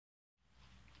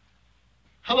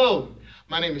Hello,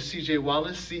 my name is CJ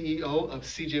Wallace, CEO of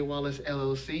CJ Wallace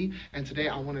LLC, and today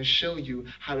I want to show you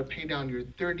how to pay down your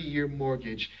 30-year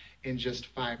mortgage in just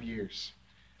 5 years.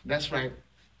 That's right,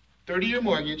 30-year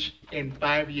mortgage in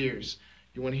 5 years.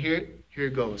 You want to hear it? Here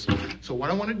it goes. So what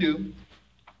I want to do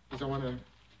is I want to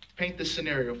paint this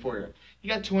scenario for you. You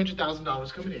got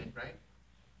 $200,000 coming in, right?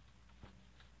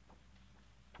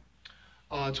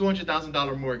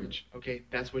 $200,000 mortgage, okay,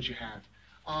 that's what you have.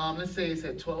 Let's say it's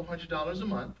at $1,200 a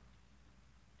month,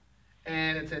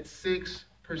 and it's at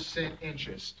 6%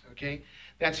 interest, okay?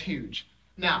 That's huge.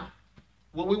 Now,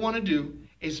 what we want to do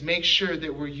is make sure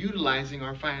that we're utilizing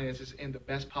our finances in the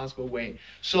best possible way.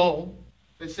 So,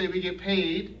 let's say we get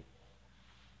paid,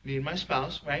 me and my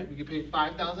spouse, right? We get paid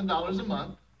 $5,000 a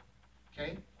month,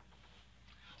 okay?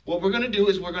 What we're going to do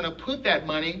is we're going to put that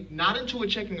money not into a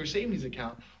checking or savings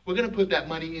account. We're going to put that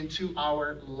money into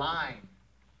our line,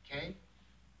 okay?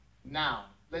 Now,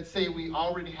 let's say we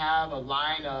already have a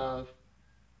line of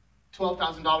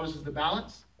 $12,000 is the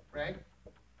balance, right?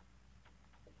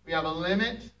 We have a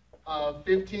limit of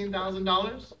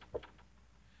 $15,000,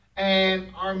 and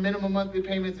our minimum monthly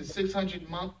payments is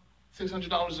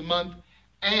 $600 a month,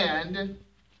 and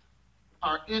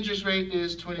our interest rate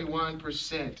is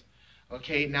 21%.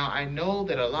 Okay, now I know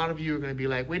that a lot of you are going to be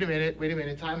like, wait a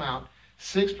minute, time out.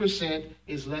 6%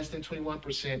 is less than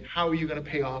 21%. How are you going to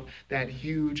pay off that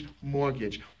huge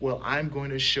mortgage? Well, I'm going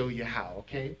to show you how,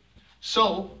 okay?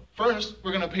 So, first,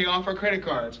 we're going to pay off our credit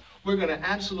cards. We're going to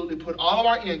absolutely put all of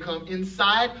our income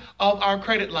inside of our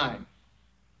credit line.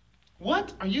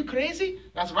 What? Are you crazy?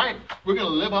 That's right. We're going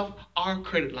to live off our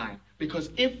credit line. Because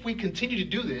if we continue to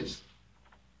do this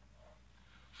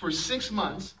for 6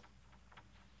 months,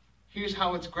 here's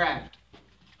how it's graphed.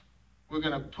 We're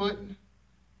going to put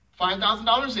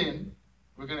 $5,000 in.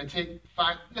 We're going to take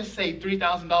let's say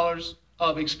 $3,000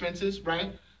 of expenses,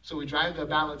 right? So we drive the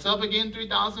balance up again,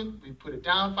 3,000. We put it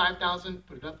down, 5,000.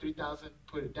 Put it up, 3,000.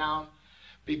 Put it down.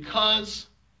 Because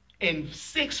in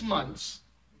 6 months,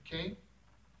 okay,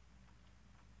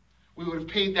 we would have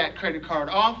paid that credit card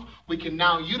off. We can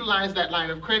now utilize that line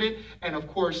of credit. And of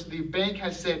course, the bank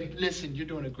has said, listen, you're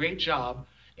doing a great job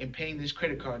in paying these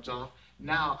credit cards off.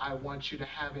 Now I want you to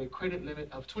have a credit limit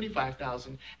of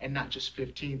 $25,000 and not just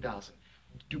 $15,000.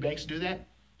 Do banks do that?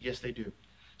 Yes, they do.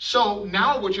 So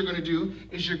now what you're going to do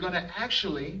is you're going to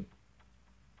actually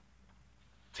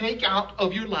take out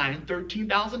of your line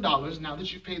 $13,000. Now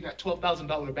that you've paid that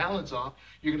 $12,000 balance off,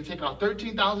 you're going to take out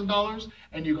 $13,000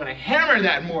 and you're going to hammer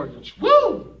that mortgage.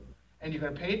 Woo! And you're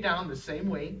going to pay it down the same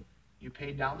way you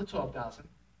paid down the $12,000.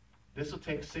 This will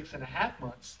take 6.5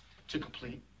 months to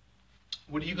complete.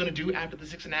 What are you going to do after the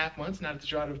 6.5 months, now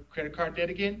that you're out of credit card debt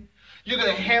again? You're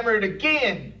going to hammer it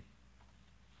again.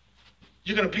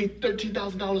 You're going to pay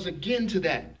 $13,000 again to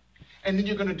that. And then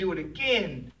you're going to do it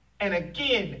again and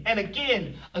again and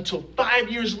again until 5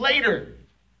 years later,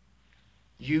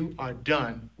 you are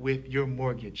done with your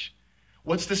mortgage.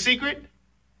 What's the secret?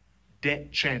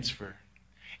 Debt transfer.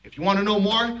 If you want to know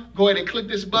more, go ahead and click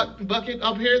this bucket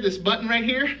up here, this button right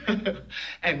here,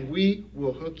 and we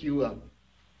will hook you up.